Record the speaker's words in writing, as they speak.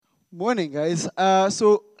Morning, guys.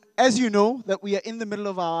 So, as you know, that we are in the middle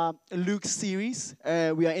of our Luke series.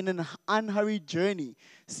 We are in an unhurried journey,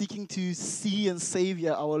 seeking to see and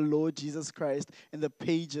savor our Lord Jesus Christ in the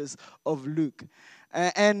pages of Luke.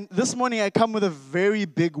 And this morning, I come with a very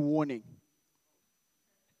big warning.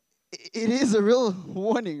 It is a real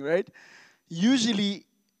warning, right? Usually,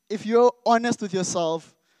 if you're honest with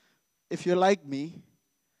yourself, if you're like me,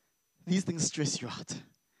 these things stress you out.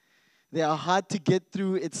 They are hard to get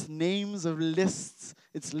through. It's names of lists.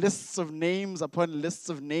 It's lists of names upon lists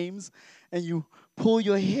of names. And you pull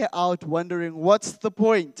your hair out wondering, what's the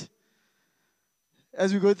point?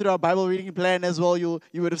 As we go through our Bible reading plan as well, you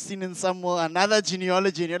would have seen in somewhere another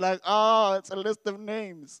genealogy, and you're like, oh, it's a list of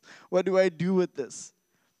names. What do I do with this?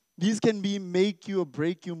 These can be make you or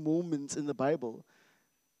break you moments in the Bible.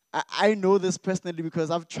 I know this personally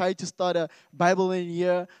because I've tried to start a Bible in a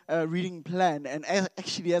year reading plan. And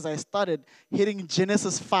actually, as I started hitting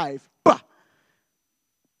Genesis 5, bah,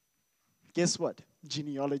 guess what?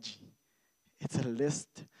 Genealogy. It's a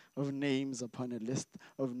list of names upon a list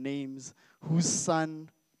of names, whose son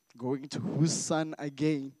going to whose son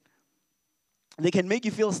again. They can make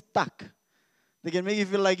you feel stuck. They can make you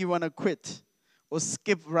feel like you want to quit or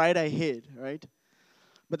skip right ahead, right?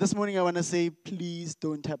 But this morning I want to say, please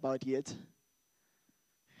don't tap out yet.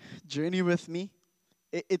 Journey with me.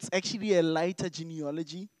 It's actually a lighter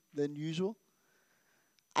genealogy than usual.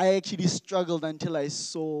 I actually struggled until I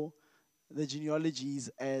saw the genealogies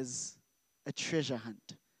as a treasure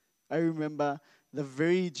hunt. I remember the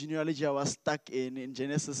very genealogy I was stuck in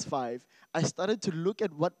Genesis 5. I started to look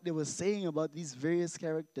at what they were saying about these various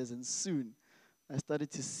characters, and soon I started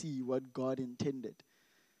to see what God intended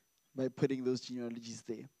by putting those genealogies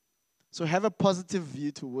there. So have a positive view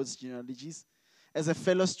towards genealogies. As a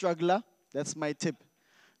fellow struggler, that's my tip.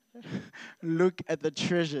 Look at the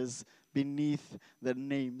treasures beneath the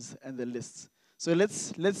names and the lists. So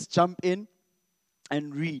let's jump in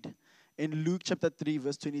and read in Luke chapter 3,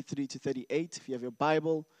 verse 23 to 38. If you have your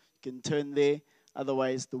Bible, you can turn there.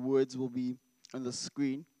 Otherwise, the words will be on the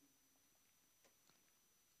screen.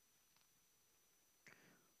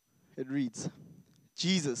 It reads,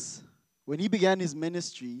 Jesus, when he began his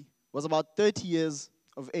ministry, was about 30 years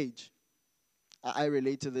of age. I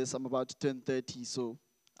relate to this. I'm about to turn 30, so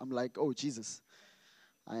I'm like, oh, Jesus,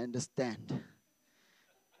 I understand.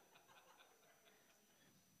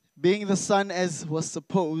 Being the son, as was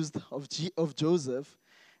supposed, of Joseph,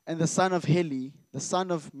 and the son of Heli, the son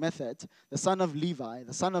of Methet, the son of Levi,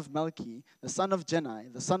 the son of Melchi, the son of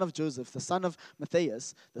Jenai, the son of Joseph, the son of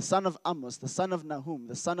Matthias, the son of Amos, the son of Nahum,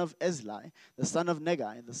 the son of Esli, the son of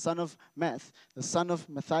Negai, the son of Math, the son of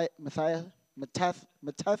Mattathias,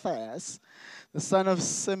 the son of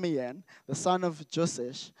Simeon, the son of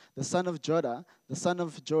Joseph, the son of Joda, the son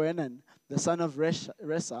of Joanan, the son of Resa,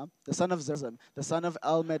 the son of Zerzim, the son of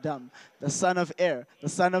Almedam, the son of Er, the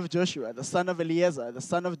son of Joshua, the son of Eliezer, the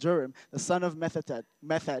son of Joram, the son of Methet,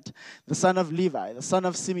 the son of Levi, the son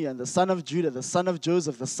of Simeon, the son of Judah, the son of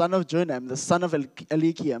Joseph, the son of Jonam, the son of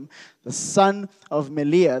Elikiam, the son of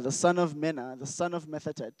Meliah, the son of Mena, the son of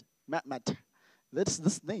Methet, that's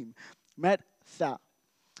this name, Mattha,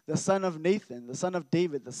 the son of Nathan, the son of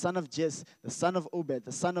David, the son of Jess, the son of Obed,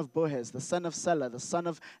 the son of Boaz, the son of Salah, the son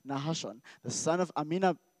of Nahashon, the son of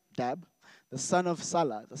Aminadab, the son of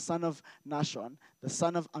Salah, the son of Nashon, the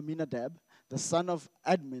son of Aminadab, the son of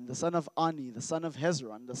Admin, the son of Ani, the son of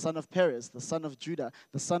Hezron, the son of Perez, the son of Judah,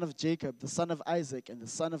 the son of Jacob, the son of Isaac, and the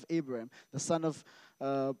son of Abraham, the son of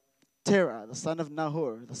Terah, the son of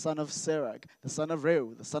Nahor, the son of Serag, the son of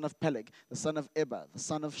Reu, the son of Peleg, the son of Eber, the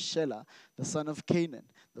son of Shelah, the son of Canaan,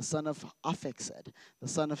 the son of Aphexad, the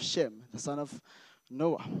son of Shem, the son of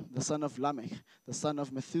Noah, the son of Lamech, the son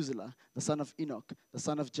of Methuselah, the son of Enoch, the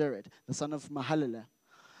son of Jared, the son of Mahalalel,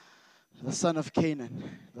 the son of Canaan,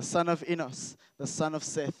 the son of Enos, the son of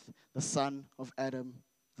Seth, the son of Adam,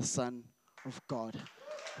 the son of God.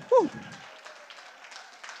 Woo.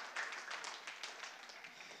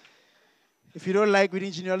 If you don't like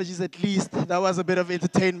reading genealogies, at least that was a bit of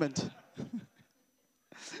entertainment.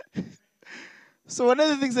 So one of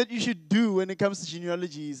the things that you should do when it comes to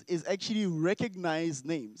genealogies is actually recognize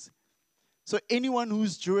names. So anyone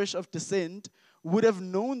who's Jewish of descent would have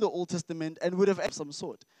known the Old Testament and would have of some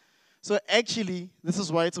sort. So actually, this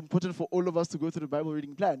is why it's important for all of us to go through the Bible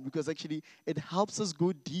reading plan, because actually it helps us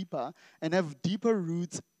go deeper and have deeper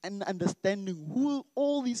roots and understanding who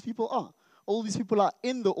all these people are. All these people are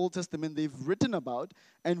in the Old Testament, they've written about,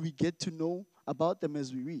 and we get to know about them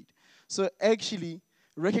as we read. So actually,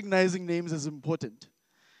 recognizing names is important.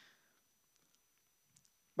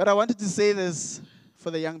 But I wanted to say this for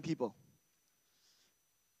the young people.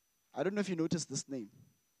 I don't know if you noticed this name.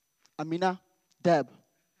 Amina, Dab.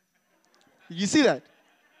 Did you see that?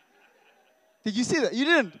 Did you see that? You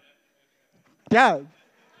didn't. Dab,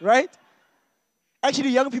 right? Actually,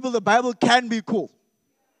 young people, the Bible can be cool,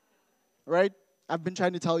 right? I've been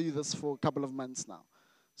trying to tell you this for a couple of months now,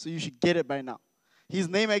 so you should get it by now. His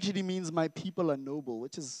name actually means my people are noble,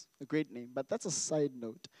 which is a great name, but that's a side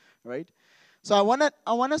note, right? So I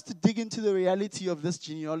want us to dig into the reality of this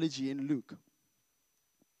genealogy in Luke.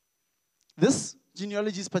 This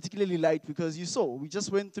genealogy is particularly light because you saw, we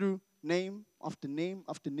just went through name after name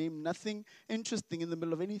after name, nothing interesting in the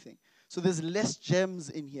middle of anything. So there's less gems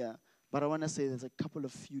in here, but I want to say there's a couple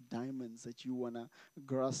of few diamonds that you want to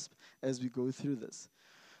grasp as we go through this.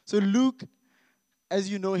 So Luke, as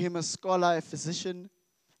you know him, a scholar, a physician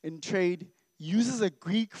in trade, uses a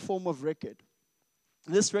Greek form of record.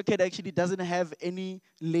 This record actually doesn't have any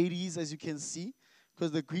ladies, as you can see,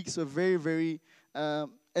 because the Greeks were very, very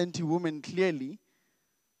anti-women, clearly.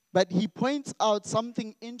 But he points out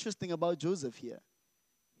something interesting about Joseph here.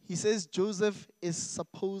 He says Joseph is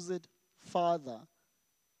supposed father.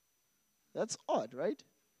 That's odd, right?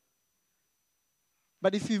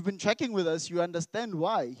 But if you've been tracking with us, you understand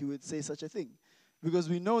why he would say such a thing. Because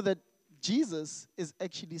we know that Jesus is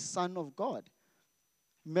actually Son of God.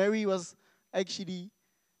 Mary was actually,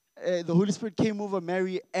 the Holy Spirit came over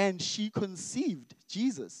Mary and she conceived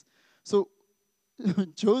Jesus. So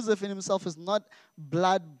Joseph in himself is not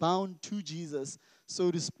blood bound to Jesus,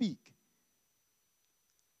 so to speak.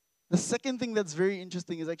 The second thing that's very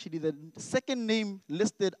interesting is actually the second name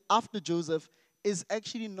listed after Joseph is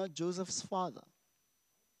actually not Joseph's father.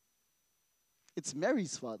 It's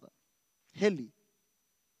Mary's father, Heli.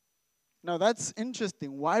 Now that's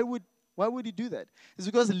interesting. Why would he do that? It's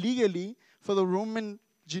because legally, for the Roman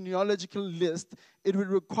genealogical list, it would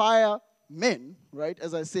require men, right?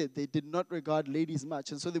 As I said, they did not regard ladies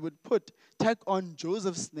much. And so they would tack on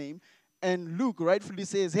Joseph's name, and Luke rightfully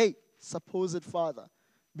says, hey, supposed father,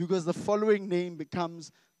 because the following name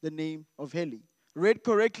becomes the name of Heli. Read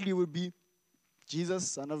correctly would be Jesus,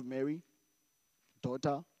 son of Mary,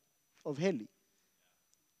 daughter of Heli.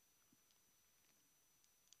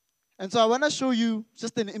 And so I want to show you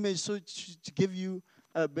just an image so to give you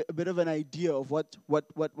a bit of an idea of what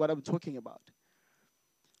I'm talking about.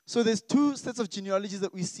 So there's two sets of genealogies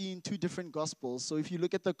that we see in two different gospels. So if you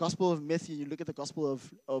look at the Gospel of Matthew and you look at the Gospel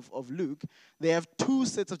of Luke, they have two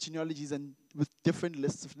sets of genealogies and with different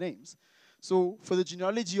lists of names. So for the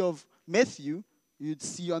genealogy of Matthew, you'd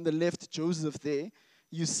see on the left Joseph there.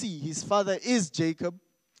 You see his father is Jacob,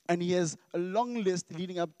 and he has a long list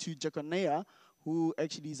leading up to Jeconiah, who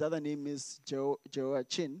actually his other name is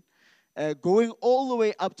Jehoiachin, going all the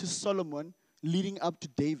way up to Solomon, leading up to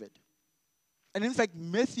David. And in fact,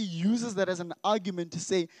 Matthew uses that as an argument to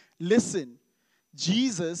say, listen,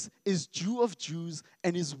 Jesus is Jew of Jews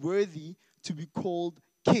and is worthy to be called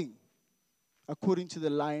king, according to the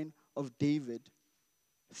line of David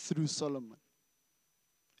through Solomon.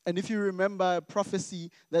 And if you remember a prophecy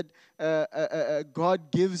that God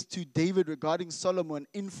gives to David regarding Solomon,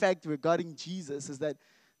 in fact, regarding Jesus, is that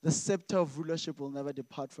the scepter of rulership will never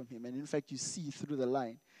depart from him. And in fact, you see through the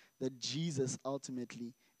line that Jesus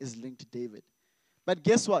ultimately is linked to David. But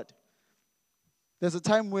guess what? There's a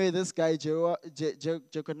time where this guy,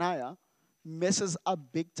 Jeconiah, messes up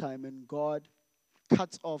big time, and God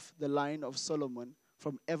cuts off the line of Solomon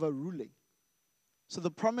from ever ruling. So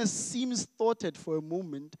the promise seems thwarted for a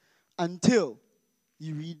moment until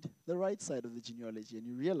you read the right side of the genealogy and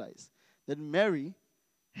you realize that Mary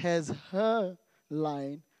has her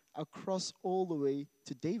line across all the way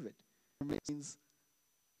to David. It means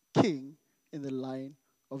king in the line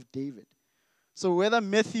of David. So whether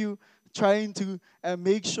Matthew trying to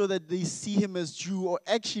make sure that they see him as Jew, or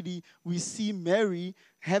actually we see Mary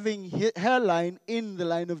having her line in the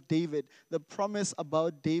line of David, the promise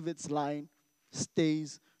about David's line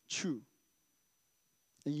stays true.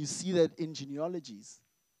 And you see that in genealogies.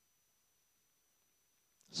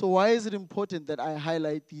 So why is it important that I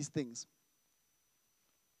highlight these things?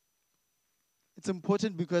 It's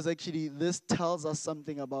important because actually this tells us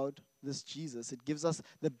something about this Jesus. It gives us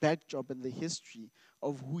the backdrop and the history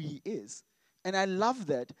of who he is. And I love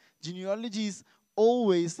that. Genealogies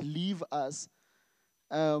always leave us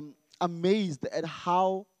amazed at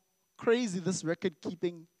how crazy this record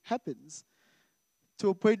keeping happens. To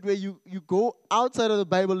a point where you go outside of the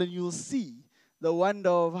Bible and you'll see the wonder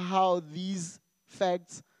of how these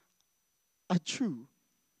facts are true.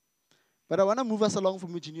 But I want to move us along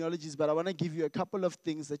from the genealogies, but I want to give you a couple of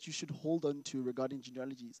things that you should hold on to regarding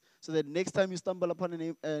genealogies, so that next time you stumble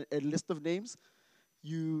upon a list of names,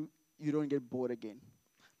 you don't get bored again.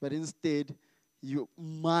 But instead, you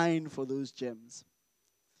mine for those gems.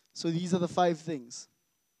 So these are the 5 things.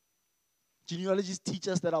 Genealogies teach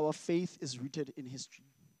us that our faith is rooted in history.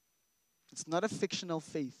 It's not a fictional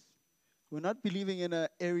faith. We're not believing in an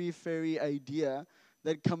airy-fairy idea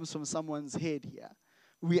that comes from someone's head here.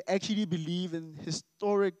 We actually believe in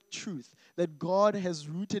historic truth that God has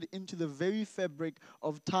rooted into the very fabric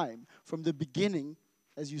of time, from the beginning,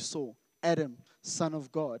 as you saw, Adam, son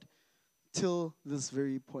of God, till this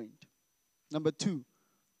very point. Number 2,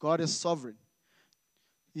 God is sovereign.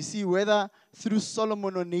 You see, whether through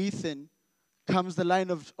Solomon or Nathan comes the line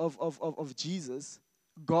of Jesus,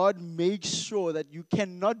 God makes sure that you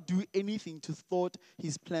cannot do anything to thwart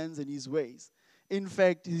his plans and his ways. In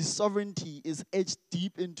fact, his sovereignty is etched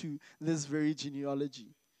deep into this very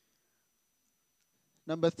genealogy.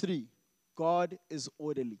 Number 3, God is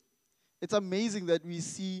orderly. It's amazing that we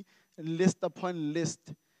see list upon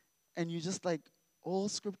list, and you just like, all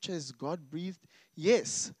scripture is God breathed.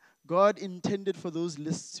 Yes, God intended for those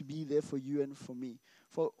lists to be there for you and for me,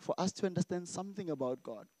 for us to understand something about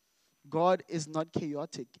God. God is not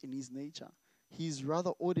chaotic in his nature. He's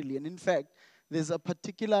rather orderly. And in fact, there's a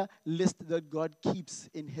particular list that God keeps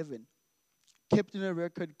in heaven, kept in a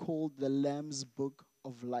record called the Lamb's Book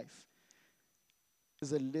of Life.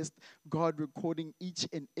 There's a list, God recording each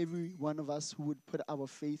and every one of us who would put our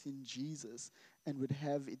faith in Jesus and would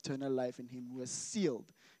have eternal life in him, who is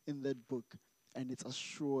sealed in that book, and it's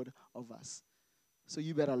assured of us. So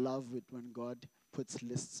you better love it when God puts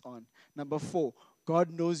lists on. Number 4, God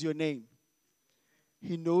knows your name.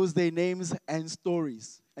 He knows their names and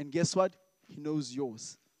stories. And guess what? He knows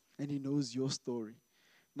yours. And he knows your story.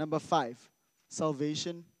 Number 5,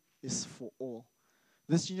 salvation is for all.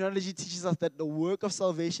 This genealogy teaches us that the work of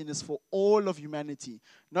salvation is for all of humanity,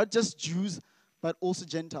 not just Jews, but also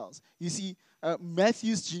Gentiles. You see,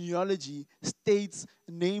 Matthew's genealogy states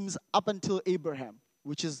names up until Abraham,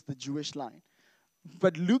 which is the Jewish line.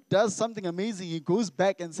 But Luke does something amazing. He goes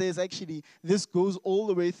back and says, actually, this goes all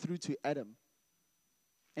the way through to Adam.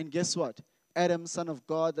 And guess what? Adam, son of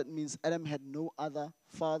God, that means Adam had no other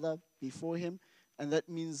father before him. And that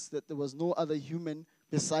means that there was no other human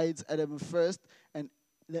besides Adam first. And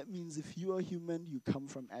that means if you are human, you come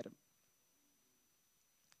from Adam.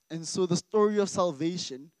 And so the story of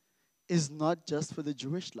salvation is not just for the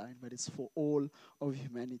Jewish line, but it's for all of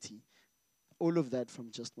humanity. All of that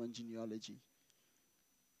from just one genealogy.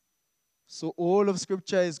 So all of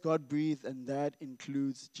Scripture is God-breathed, and that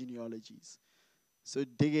includes genealogies. So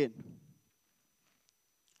dig in.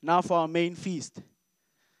 Now for our main feast.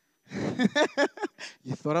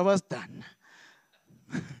 You thought I was done.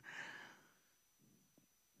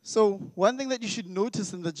 So one thing that you should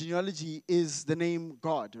notice in the genealogy is the name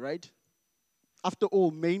God, right? After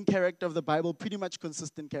all, main character of the Bible, pretty much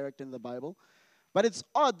consistent character in the Bible. But it's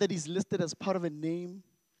odd that he's listed as part of a name,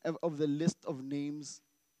 of the list of names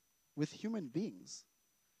with human beings.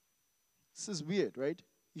 This is weird, right?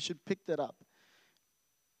 You should pick that up.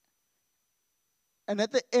 And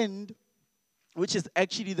at the end, which is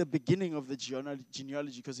actually the beginning of the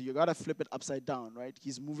genealogy, because you got to flip it upside down, right?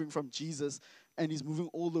 He's moving from Jesus, and he's moving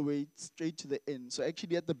all the way straight to the end. So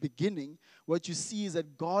actually at the beginning, what you see is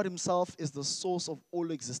that God himself is the source of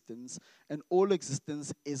all existence, and all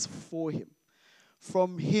existence is for him.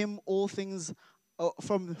 From him, all things,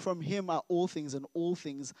 from him are all things, and all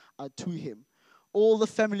things are to him. All the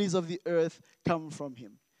families of the earth come from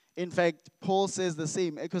him. In fact, Paul says the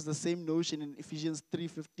same, echoes the same notion in Ephesians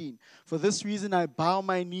 3:15. For this reason I bow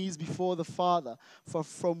my knees before the Father, for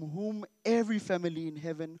from whom every family in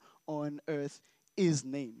heaven or on earth is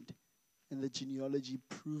named. And the genealogy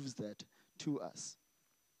proves that to us.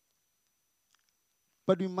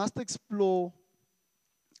 But we must explore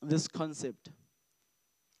this concept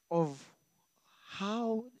of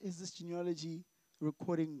how is this genealogy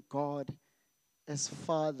recording God as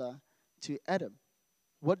father to Adam?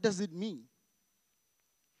 What does it mean?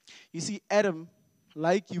 You see, Adam,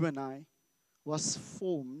 like you and I, was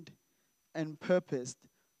formed and purposed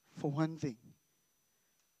for one thing: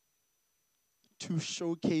 to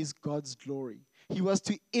showcase God's glory. He was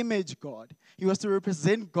to image God. He was to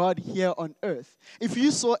represent God here on earth. If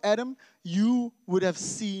you saw Adam, you would have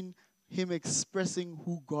seen him expressing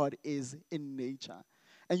who God is in nature.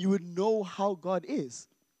 And you would know how God is.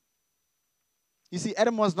 You see,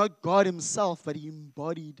 Adam was not God himself, but he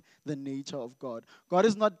embodied the nature of God. God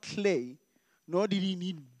is not clay, nor did he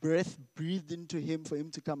need breath breathed into him for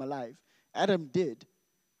him to come alive. Adam did.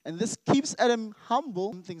 And this keeps Adam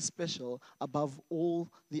humble, something special above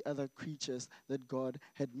all the other creatures that God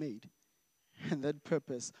had made. And that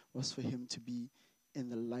purpose was for him to be in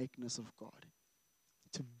the likeness of God,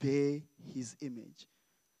 to bear his image,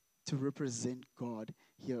 to represent God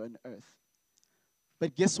here on earth.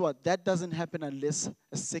 But guess what? That doesn't happen unless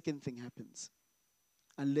a second thing happens.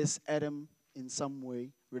 Unless Adam in some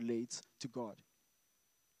way relates to God.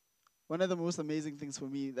 One of the most amazing things for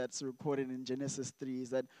me that's recorded in Genesis 3 is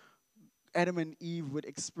that Adam and Eve would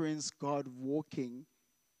experience God walking.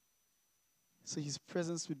 So his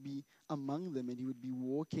presence would be among them and he would be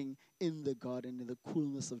walking in the garden in the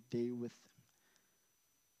coolness of day with them.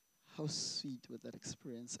 How sweet would that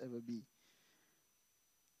experience ever be?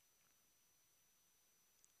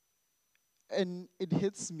 And it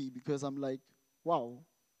hits me because I'm like, wow.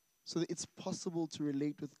 So it's possible to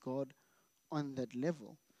relate with God on that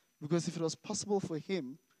level. Because if it was possible for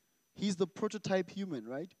him, he's the prototype human,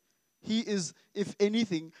 right? He is, if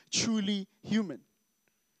anything, truly human.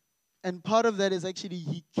 And part of that is actually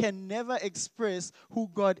he can never express who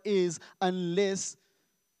God is unless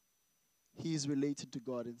he is related to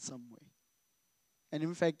God in some way. And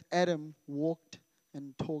in fact, Adam walked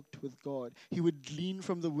and talked with God. He would glean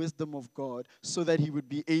from the wisdom of God so that he would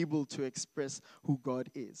be able to express who God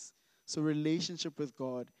is. So relationship with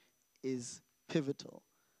God is pivotal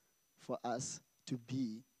for us to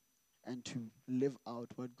be and to live out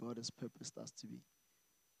what God has purposed us to be.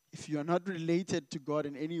 If you are not related to God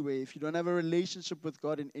in any way, if you don't have a relationship with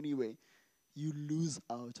God in any way, you lose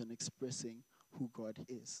out on expressing who God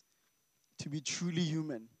is. To be truly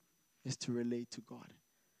human is to relate to God,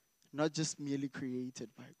 not just merely created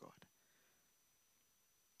by God.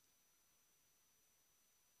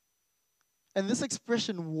 And this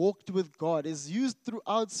expression, walked with God, is used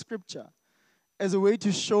throughout Scripture as a way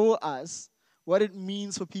to show us what it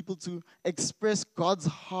means for people to express God's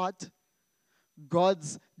heart,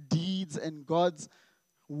 God's deeds, and God's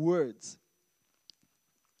words.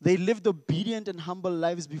 They lived obedient and humble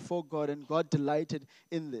lives before God, and God delighted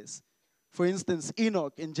in this. For instance,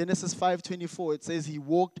 Enoch in Genesis 5:24, it says he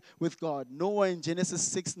walked with God. Noah in Genesis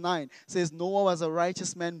 6:9 says Noah was a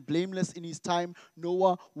righteous man, blameless in his time.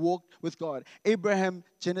 Noah walked with God. Abraham,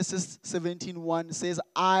 Genesis 17:1 says,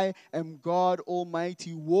 I am God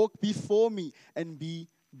Almighty. Walk before me and be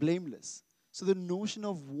blameless. So the notion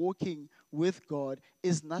of walking with God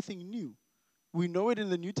is nothing new. We know it in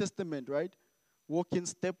the New Testament, right? Walk in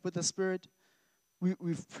step with the Spirit.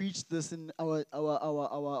 We've preached this in our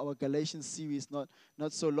Galatians series not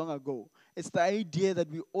so long ago. It's the idea that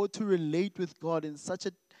we ought to relate with God in such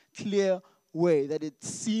a clear way that it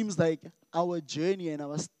seems like our journey and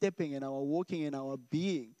our stepping and our walking and our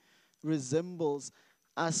being resembles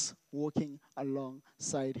us walking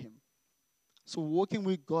alongside Him. So walking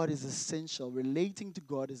with God is essential. Relating to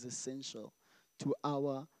God is essential to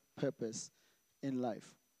our purpose in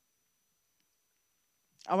life.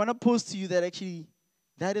 I want to pose to you that actually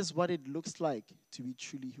that is what it looks like to be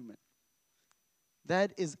truly human.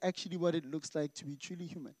 That is actually what it looks like to be truly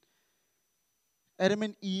human. Adam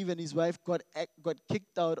and Eve and his wife got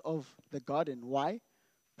kicked out of the garden. Why?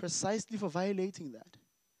 Precisely for violating that.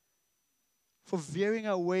 For veering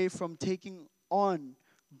away from taking on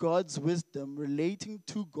God's wisdom, relating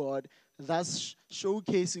to God, thus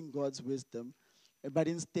showcasing God's wisdom, but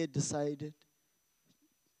instead decided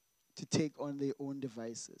to take on their own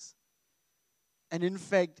devices. And in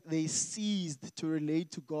fact, they ceased to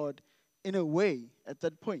relate to God in a way at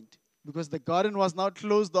that point, because the garden was now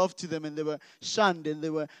closed off to them and they were shunned and they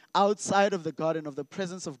were outside of the garden of the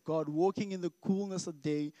presence of God, walking in the coolness of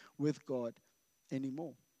day with God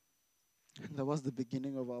anymore. And that was the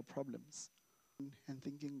beginning of our problems. And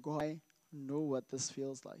thinking, God, I know what this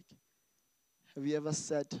feels like. Have you ever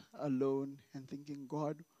sat alone and thinking,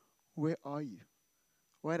 God, where are you?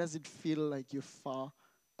 Why does it feel like you're far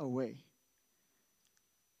away?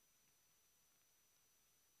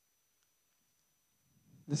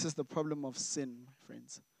 This is the problem of sin, my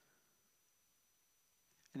friends.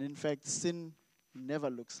 And in fact, sin never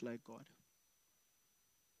looks like God.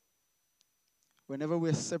 Whenever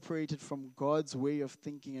we're separated from God's way of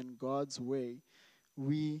thinking and God's way,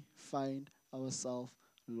 we find ourselves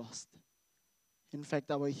lost. In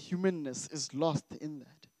fact, our humanness is lost in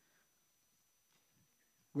that.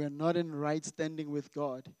 We are not in right standing with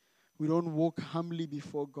God. We don't walk humbly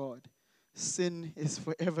before God. Sin is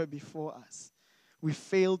forever before us. We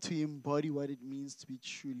fail to embody what it means to be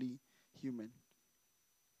truly human.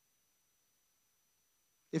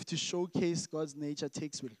 If to showcase God's nature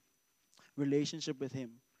takes relationship with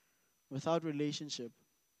Him, without relationship,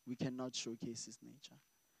 we cannot showcase His nature.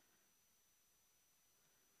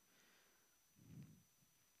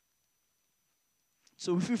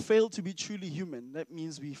 So if we fail to be truly human, that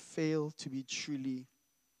means we fail to be truly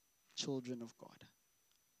children of God.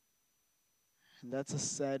 And that's a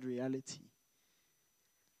sad reality.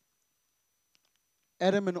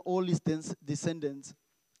 Adam and all his descendants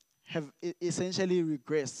have essentially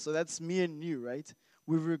regressed. So that's me and you, right?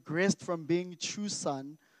 We've regressed from being true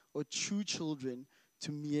son or true children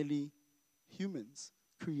to merely humans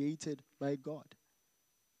created by God.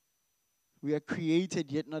 We are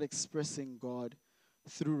created yet not expressing God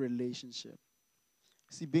through relationship.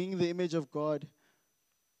 See, being the image of God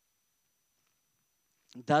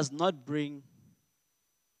does not bring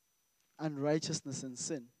unrighteousness and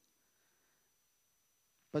sin,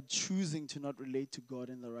 but choosing to not relate to God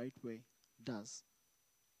in the right way does.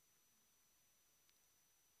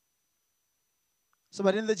 So,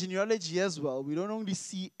 but in the genealogy as well, we don't only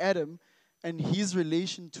see Adam and his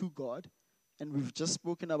relation to God, and we've just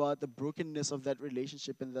spoken about the brokenness of that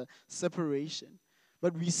relationship and the separation,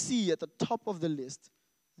 but we see at the top of the list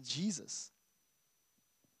Jesus.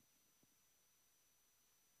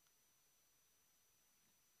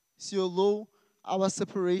 See, although our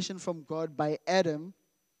separation from God by Adam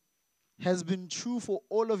has been true for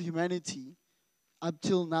all of humanity up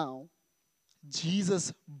till now,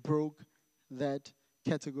 Jesus broke that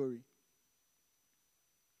category.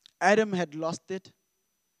 Adam had lost it.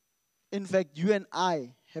 In fact, you and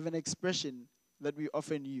I have an expression that we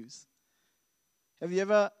often use. Have you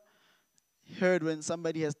ever heard when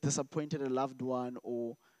somebody has disappointed a loved one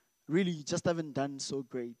or really just haven't done so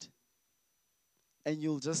great? And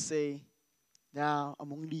you'll just say, "Yeah,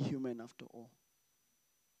 I'm only human after all."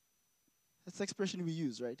 That's the expression we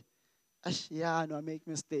use, right? Yeah, no, I make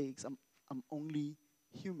mistakes. I'm only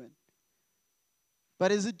human.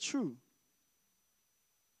 But is it true?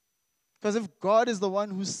 Because if God is the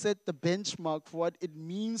one who set the benchmark for what it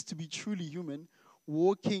means to be truly human,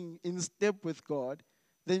 walking in step with God,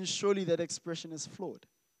 then surely that expression is flawed.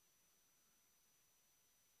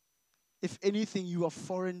 If anything, you are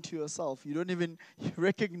foreign to yourself. You don't even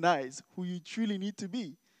recognize who you truly need to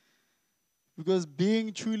be. Because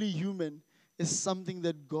being truly human is something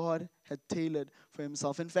that God had tailored for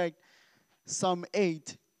himself. In fact, Psalm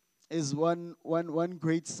 8 is one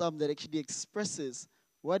great psalm that actually expresses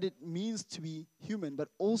what it means to be human, but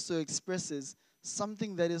also expresses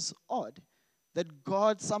something that is odd, that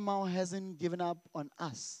God somehow hasn't given up on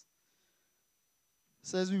us.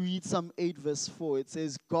 So as we read Psalm 8 verse 4, it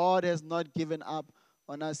says, God has not given up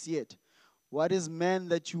on us yet. What is man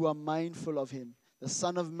that you are mindful of him? The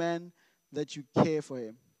Son of Man that you care for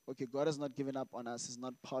him. Okay, God has not given up on us. It's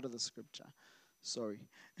not part of the scripture. Sorry.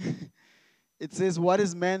 It says, what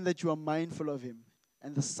is man that you are mindful of him?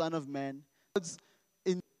 And the Son of Man, God's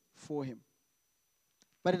in for him.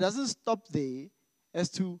 But it doesn't stop there as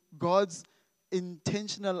to God's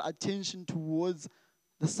intentional attention towards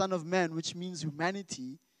the Son of Man, which means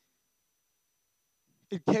humanity.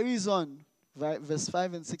 It carries on, verse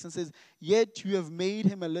 5 and 6, and says, yet you have made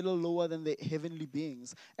him a little lower than the heavenly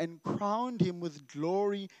beings and crowned him with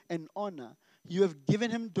glory and honor. You have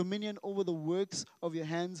given him dominion over the works of your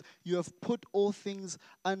hands. You have put all things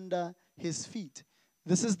under his feet.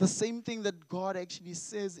 This is the same thing that God actually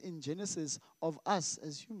says in Genesis of us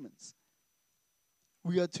as humans.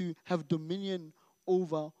 We are to have dominion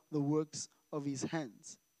over the works of his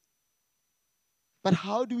hands. But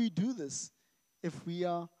how do we do this if we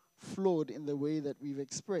are flawed in the way that we've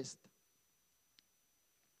expressed?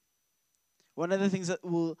 One of the things that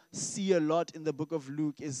we'll see a lot in the book of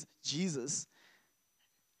Luke is Jesus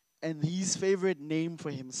and his favorite name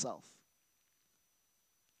for himself,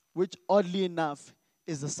 which oddly enough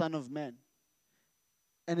is the Son of Man.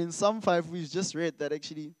 And in Psalm 5, we've just read that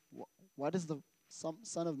actually, what is the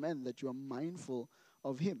Son of Man that you are mindful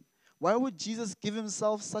of him? Why would Jesus give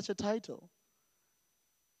himself such a title?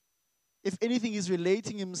 If anything, he's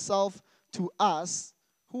relating himself to us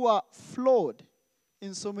who are flawed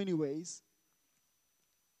in so many ways.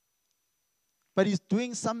 But he's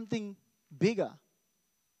doing something bigger.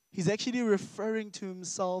 He's actually referring to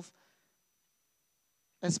himself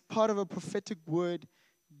as part of a prophetic word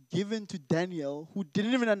given to Daniel, who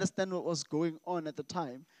didn't even understand what was going on at the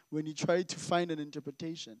time when he tried to find an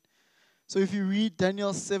interpretation. So if you read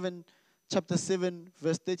Daniel 7, chapter 7,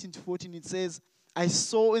 verse 13 to 14, it says, I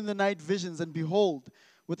saw in the night visions, and behold,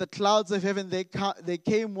 with the clouds of heaven there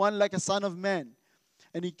came one like a son of man.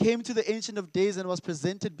 And he came to the Ancient of Days and was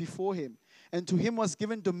presented before him. And to him was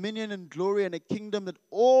given dominion and glory and a kingdom that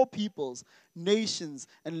all peoples, nations,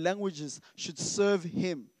 and languages should serve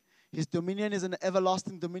him. His dominion is an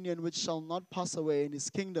everlasting dominion which shall not pass away, and his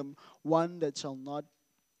kingdom one that shall not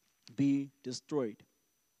be destroyed.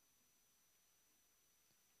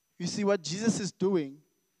 You see what Jesus is doing?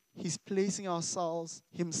 He's placing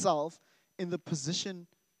himself in the position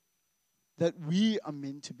that we are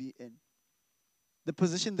meant to be in. The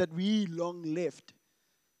position that we long left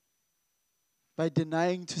by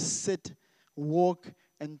denying to sit, walk,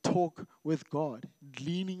 and talk with God,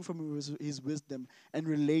 gleaning from his wisdom and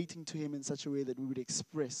relating to him in such a way that we would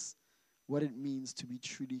express what it means to be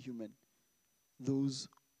truly human, those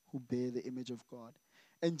who bear the image of God.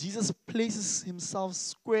 And Jesus places himself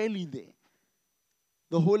squarely there.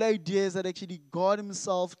 The whole idea is that actually God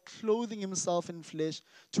himself, clothing himself in flesh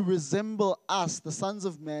to resemble us, the sons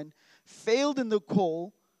of man, failed in the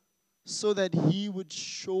call so that he would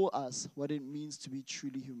show us what it means to be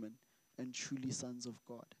truly human and truly sons of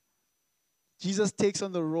God. Jesus takes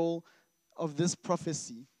on the role of this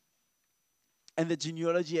prophecy, and the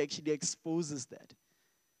genealogy actually exposes that,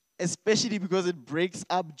 especially because it breaks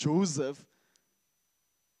up Joseph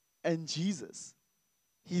and Jesus.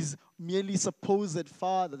 His merely supposed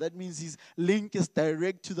father. That means his link is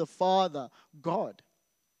direct to the Father, God.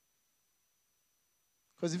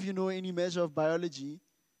 Because if you know any measure of biology,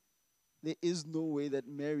 there is no way that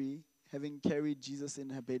Mary, having carried Jesus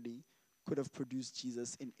in her belly, could have produced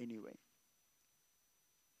Jesus in any way.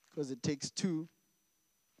 Because it takes two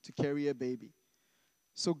to carry a baby.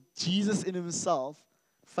 So Jesus in himself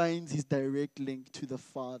finds his direct link to the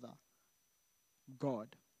Father,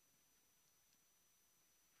 God.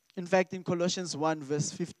 In fact, in Colossians 1,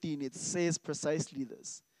 verse 15, it says precisely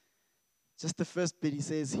this. Just the first bit, he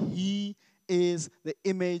says, he is the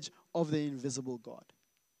image of the invisible God.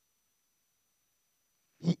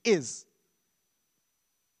 He is.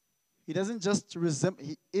 He doesn't just resemble,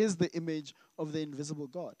 he is the image of the invisible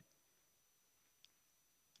God.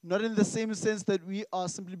 Not in the same sense that we are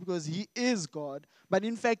simply because he is God, but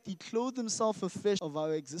in fact, he clothed himself with flesh of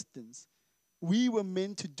our existence. We were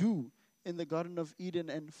meant to do in the Garden of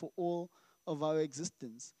Eden and for all of our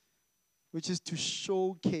existence, which is to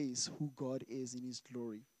showcase who God is in his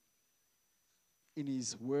glory, in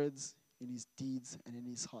his words, in his deeds, and in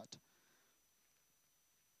his heart.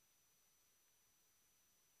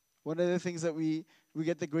 One of the things that we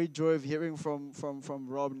get the great joy of hearing from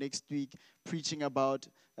Rob next week, preaching about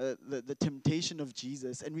the temptation of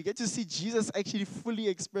Jesus. And we get to see Jesus actually fully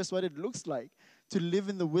express what it looks like to live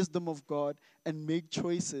in the wisdom of God and make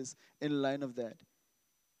choices in line of that.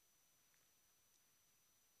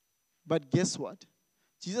 But guess what?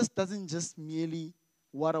 Jesus doesn't just merely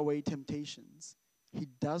ward away temptations. He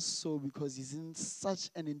does so because he's in such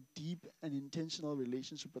an deep and intentional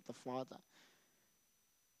relationship with the Father.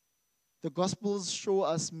 The Gospels show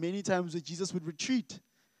us many times that Jesus would retreat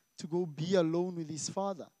to go be alone with his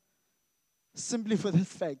Father, simply for the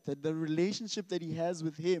fact that the relationship that he has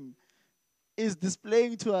with him is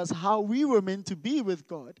displaying to us how we were meant to be with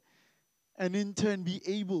God, and in turn be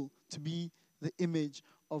able to be the image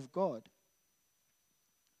of God.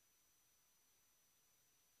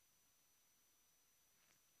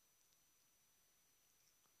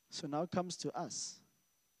 So now comes to us.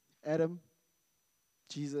 Adam,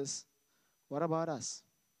 Jesus, what about us?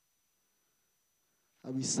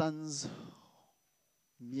 Are we sons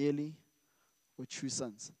merely or true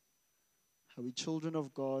sons? Are we children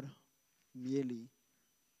of God merely,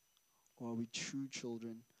 or are we true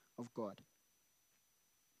children of God?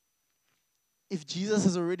 If Jesus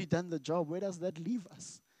has already done the job, where does that leave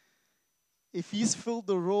us? If he's filled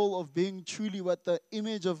the role of being truly what the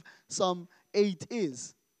image of Psalm 8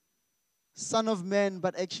 is, Son of Man,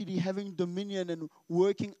 but actually having dominion and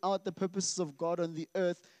working out the purposes of God on the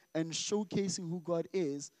earth and showcasing who God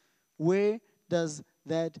is, where does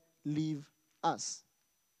that leave us?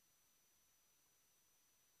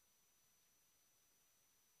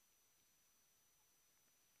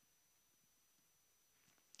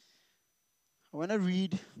 I want to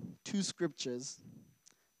read two scriptures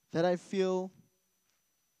that I feel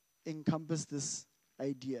encompass this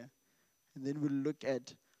idea. And then we'll look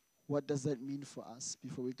at what does that mean for us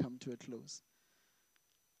before we come to a close.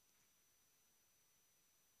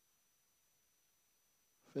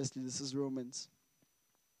 Firstly, this is Romans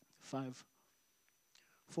 5.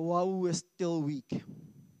 For while we were still weak,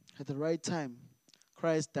 at the right time,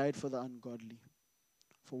 Christ died for the ungodly.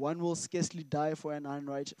 For one will scarcely die for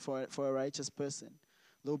for a righteous person,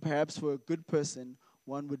 though perhaps for a good person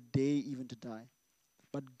one would dare even to die.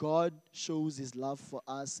 But God shows his love for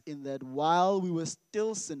us in that while we were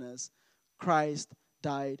still sinners, Christ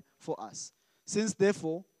died for us. Since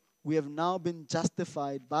therefore we have now been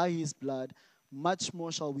justified by his blood, much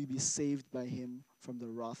more shall we be saved by him from the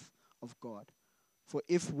wrath of God. For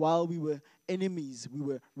if while we were enemies, we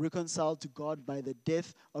were reconciled to God by the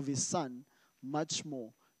death of his Son, much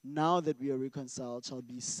more, now that we are reconciled, shall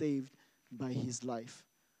be saved by his life.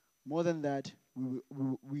 More than that,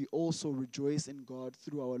 we also rejoice in God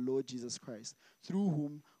through our Lord Jesus Christ, through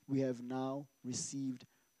whom we have now received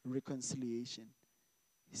reconciliation.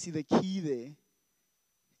 You see, the key there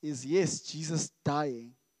is, yes, Jesus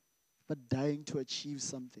dying, but dying to achieve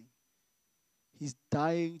something. He's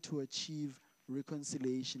dying to achieve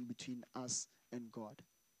reconciliation between us and God.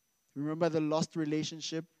 Remember the lost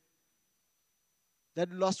relationship?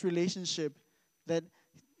 That lost relationship that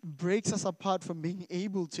breaks us apart from being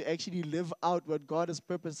able to actually live out what God has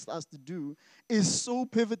purposed us to do is so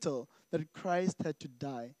pivotal that Christ had to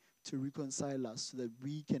die to reconcile us so that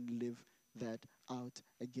we can live that out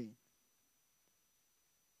again.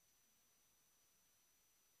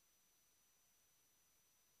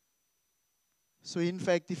 So, in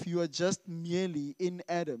fact, if you are just merely in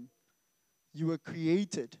Adam, you were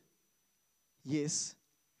created, yes,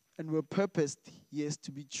 and were purposed, yes,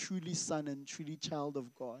 to be truly son and truly child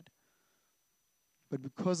of God. But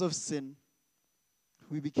because of sin,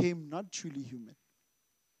 we became not truly human.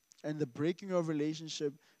 And the breaking of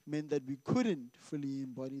relationship meant that we couldn't fully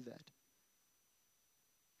embody that.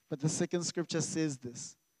 But the second scripture says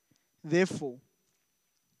this. Therefore,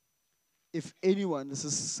 if anyone, this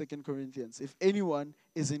is 2 Corinthians, if anyone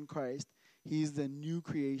is in Christ, he is the new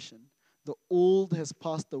creation. The old has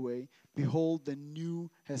passed away. Behold, the new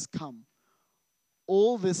has come.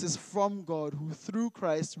 All this is from God, who through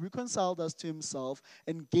Christ reconciled us to himself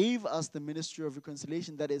and gave us the ministry of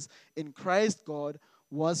reconciliation. That is, in Christ, God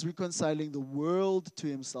was reconciling the world to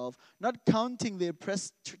himself, not counting their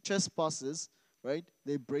trespasses, right?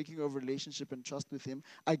 They're breaking of relationship and trust with him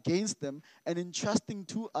against them, and entrusting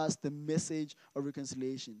to us the message of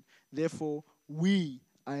reconciliation. Therefore, we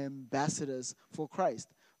are ambassadors for Christ.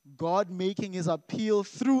 God making his appeal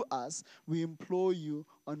through us, we implore you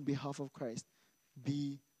on behalf of Christ,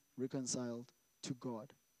 be reconciled to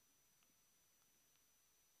God.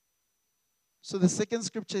 So the second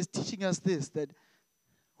scripture is teaching us this, that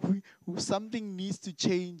something needs to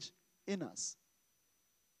change in us.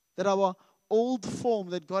 That our old form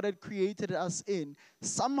that God had created us in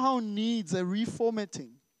somehow needs a reformatting.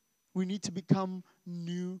 We need to become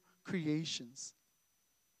new creations.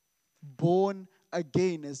 Born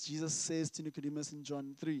again, as Jesus says to Nicodemus in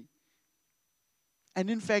John 3. And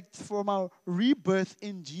in fact, from our rebirth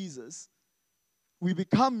in Jesus, we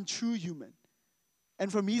become true human.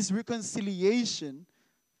 And from his reconciliation,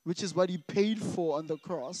 which is what he paid for on the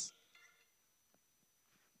cross,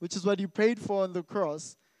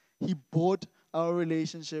 he bought our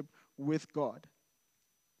relationship with God.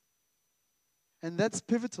 And that's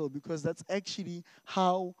pivotal because that's actually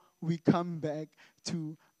how we come back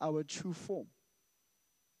to our true form.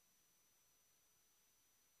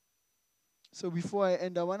 So before I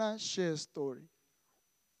end, I want to share a story.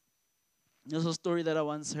 There's a story that I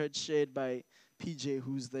once heard shared by PJ,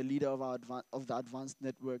 who's the leader of the Advanced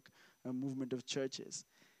Network movement of churches.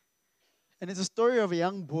 And it's a story of a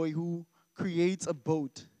young boy who creates a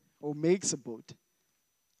boat or makes a boat.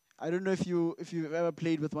 I don't know if you've ever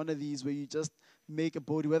played with one of these where you just make a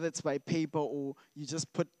boat, whether it's by paper or you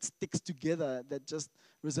just put sticks together that just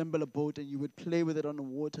resemble a boat, and you would play with it on the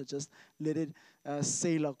water, just let it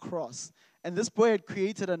sail across. And this boy had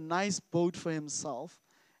created a nice boat for himself,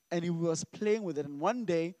 and he was playing with it. And one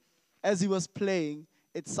day, as he was playing,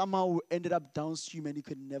 it somehow ended up downstream and he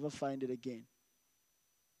could never find it again.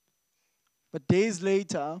 But days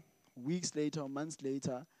later, weeks later, or months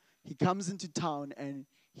later, he comes into town and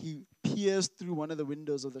he peers through one of the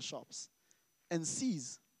windows of the shops and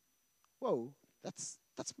sees, whoa,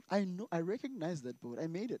 I recognize that boat. I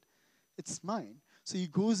made it. It's mine. So he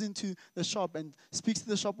goes into the shop and speaks to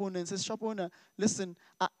the shop owner and says, shop owner, listen,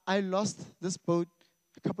 I lost this boat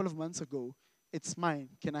a couple of months ago. It's mine.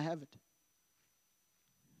 Can I have it?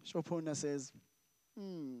 Shop owner says,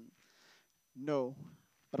 no,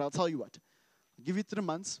 but I'll tell you what. I'll give you 3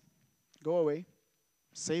 months. Go away.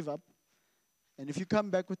 Save up. And if you come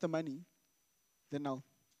back with the money, then I'll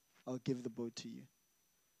give the boat to you.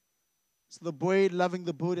 So the boy, loving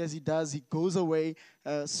the boat as he does, he goes away,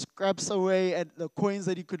 scraps away at the coins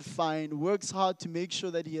that he could find, works hard to make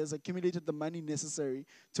sure that he has accumulated the money necessary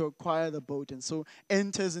to acquire the boat, and so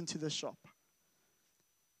enters into the shop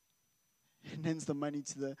and hands the money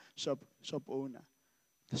to the shop owner.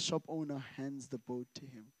 The shop owner hands the boat to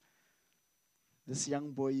him. This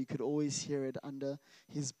young boy, you could always hear it under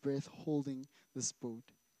his breath, holding this boat,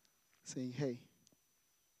 saying, hey,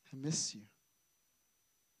 I miss you.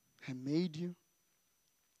 I made you,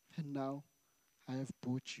 and now I have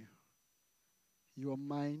bought you. You are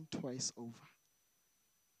mine twice over.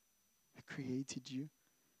 I created you,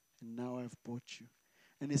 and now I've bought you.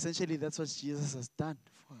 And essentially, that's what Jesus has done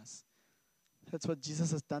for us. That's what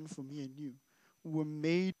Jesus has done for me and you. We were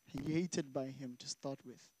made, created by him to start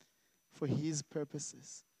with, for his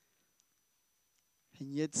purposes.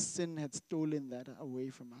 And yet sin had stolen that away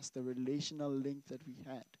from us, the relational link that we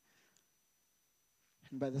had.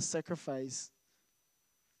 And by the sacrifice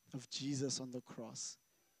of Jesus on the cross,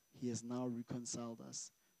 he has now reconciled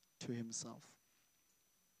us to himself.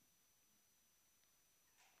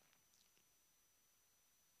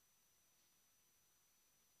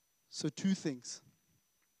 So two things.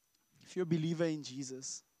 If you're a believer in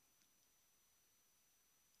Jesus,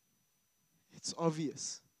 it's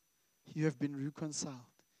obvious. You have been reconciled.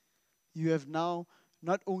 You have now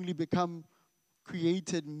not only become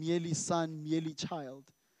created merely son, merely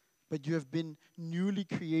child, but you have been newly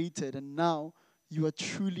created, and now you are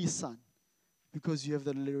truly son because you have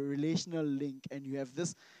the relational link and you have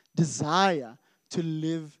this desire to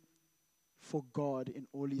live for God in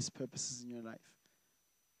all his purposes in your life.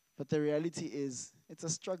 But the reality is, it's a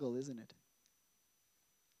struggle, isn't it?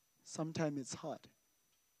 Sometimes it's hard.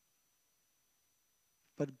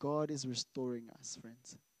 But God is restoring us,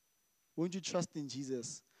 friends. Won't you trust in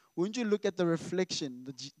Jesus? Won't you look at the reflection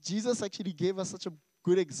that Jesus actually gave us such a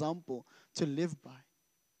good example to live by?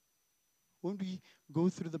 Won't we go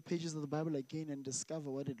through the pages of the Bible again and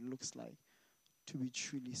discover what it looks like to be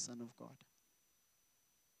truly Son of God?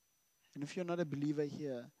 And if you're not a believer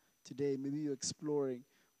here today, maybe you're exploring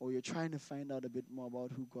or you're trying to find out a bit more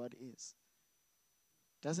about who God is.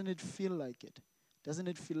 Doesn't it feel like it? Doesn't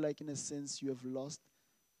it feel like, in a sense, you have lost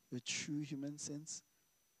your true human sense?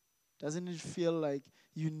 Doesn't it feel like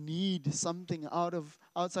you need something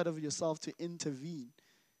outside of yourself to intervene?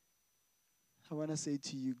 I want to say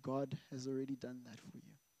to you, God has already done that for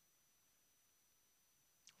you.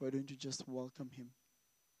 Why don't you just welcome him?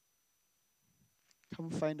 Come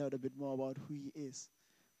find out a bit more about who he is,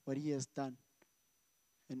 what he has done.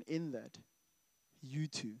 And in that, you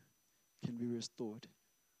too can be restored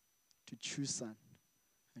to true son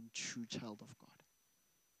and true child of God.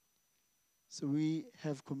 So we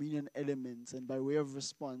have communion elements, and by way of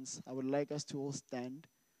response, I would like us to all stand.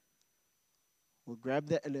 We'll grab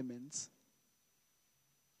the elements,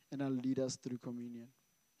 and I'll lead us through communion.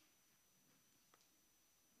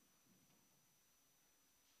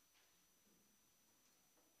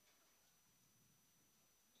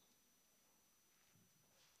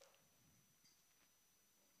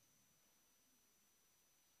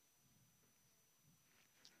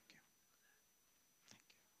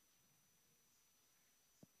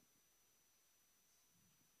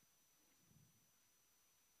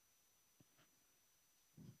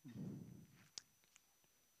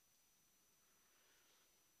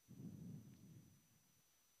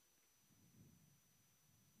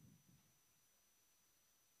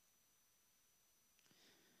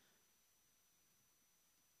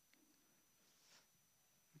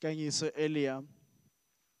 Kanye, so earlier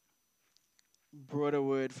brought a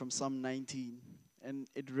word from Psalm 19, and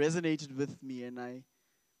it resonated with me, and I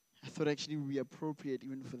thought actually would be appropriate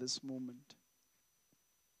even for this moment.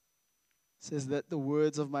 It says that the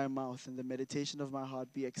words of my mouth and the meditation of my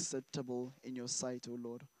heart be acceptable in your sight, O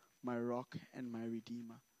Lord, my rock and my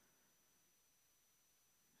redeemer.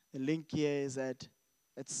 The link here is that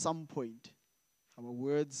at some point, our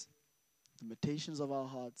words, the meditations of our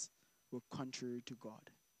hearts were contrary to God.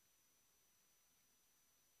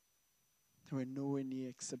 They were nowhere near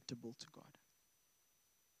acceptable to God.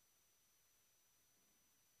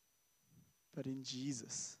 But in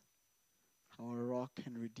Jesus, our rock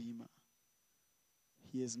and redeemer,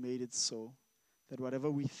 he has made it so that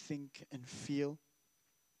whatever we think and feel,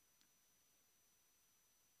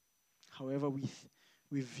 however we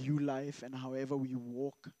view life and however we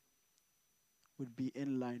walk, would be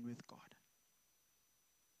in line with God.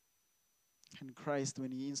 And Christ,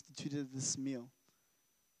 when he instituted this meal,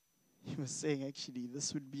 he was saying, actually,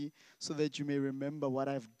 this would be so that you may remember what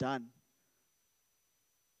I've done.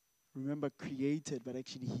 Remember, created, but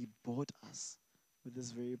actually he bought us with this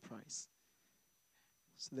very price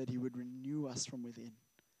so that he would renew us from within.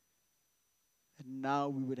 And now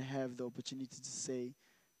we would have the opportunity to say,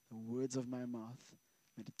 the words of my mouth,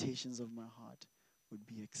 meditations of my heart would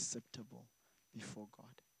be acceptable before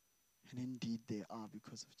God. And indeed they are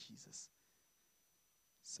because of Jesus.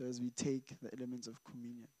 So as we take the elements of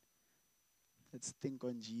communion, let's think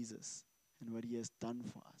on Jesus and what he has done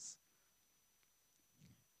for us.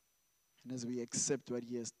 And as we accept what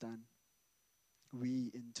he has done,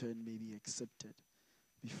 we in turn may be accepted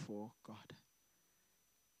before God.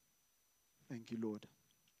 Thank you, Lord.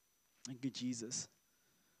 Thank you, Jesus,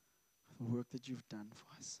 for the work that you've done for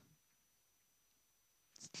us.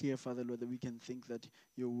 It's clear, Father, Lord, that we can think that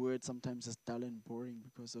your word sometimes is dull and boring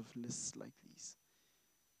because of lists like these.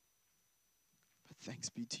 But thanks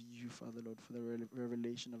be to you, Father, Lord, for the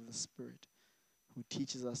revelation of the Spirit who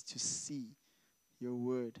teaches us to see your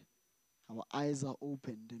word, our eyes are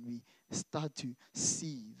opened and we start to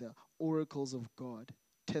see the oracles of God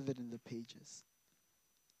tethered in the pages.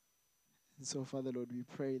 And so, Father Lord, we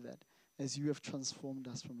pray that as you have transformed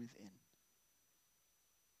us from within,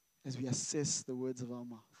 as we assess the words of our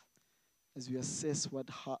mouth, as we assess what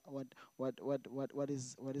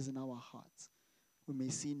is in our hearts, we may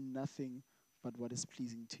see nothing but what is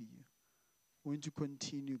pleasing to you. We want to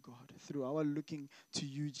continue, God, through our looking to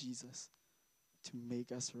you, Jesus, to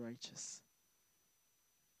make us righteous.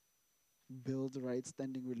 Build a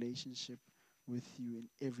right-standing relationship with you in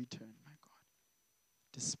every turn, my God.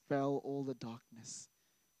 Dispel all the darkness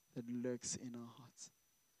that lurks in our hearts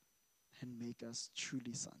and make us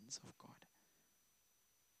truly sons of God.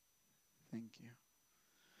 Thank you.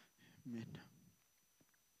 Amen.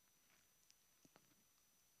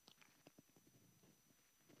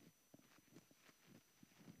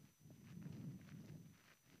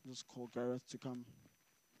 Just call Gareth to come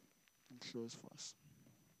and close for us.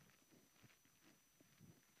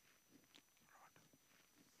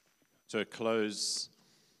 To a close,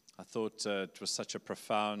 I thought it was such a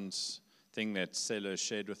profound thing that Selo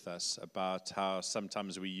shared with us about how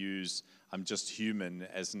sometimes we use "I'm just human"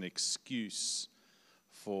 as an excuse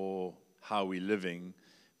for how we're living,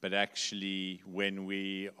 but actually when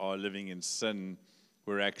we are living in sin,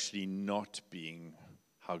 we're actually not being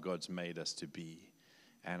how God's made us to be.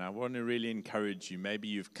 And I want to really encourage you. Maybe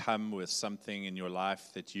you've come with something in your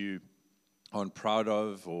life that you aren't proud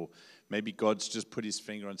of, or maybe God's just put his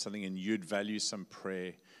finger on something and you'd value some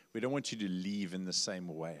prayer. We don't want you to leave in the same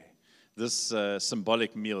way. This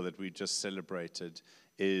symbolic meal that we just celebrated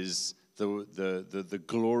is the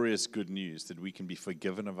glorious good news that we can be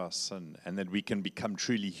forgiven of our sin and that we can become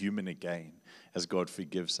truly human again as God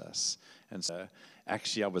forgives us. And so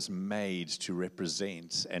actually I was made to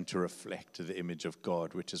represent and to reflect the image of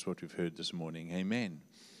God, which is what we've heard this morning. Amen.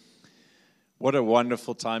 What a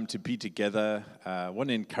wonderful time to be together. I want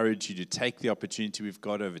to encourage you to take the opportunity we've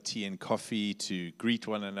got over tea and coffee to greet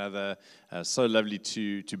one another. So lovely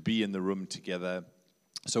to be in the room together.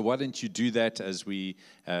 So why don't you do that as we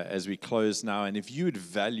close now? And if you would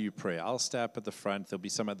value prayer, I'll stay up at the front. There'll be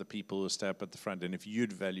some other people who'll stay up at the front. And if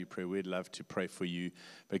you'd value prayer, we'd love to pray for you.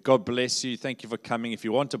 But God bless you. Thank you for coming. If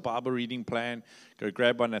you want a Bible reading plan, go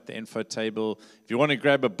grab one at the info table. If you want to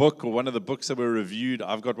grab a book or one of the books that were reviewed,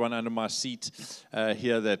 I've got one under my seat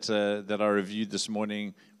here that I reviewed this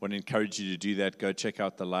morning. I want to encourage you to do that. Go check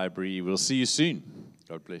out the library. We'll see you soon.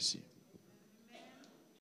 God bless you.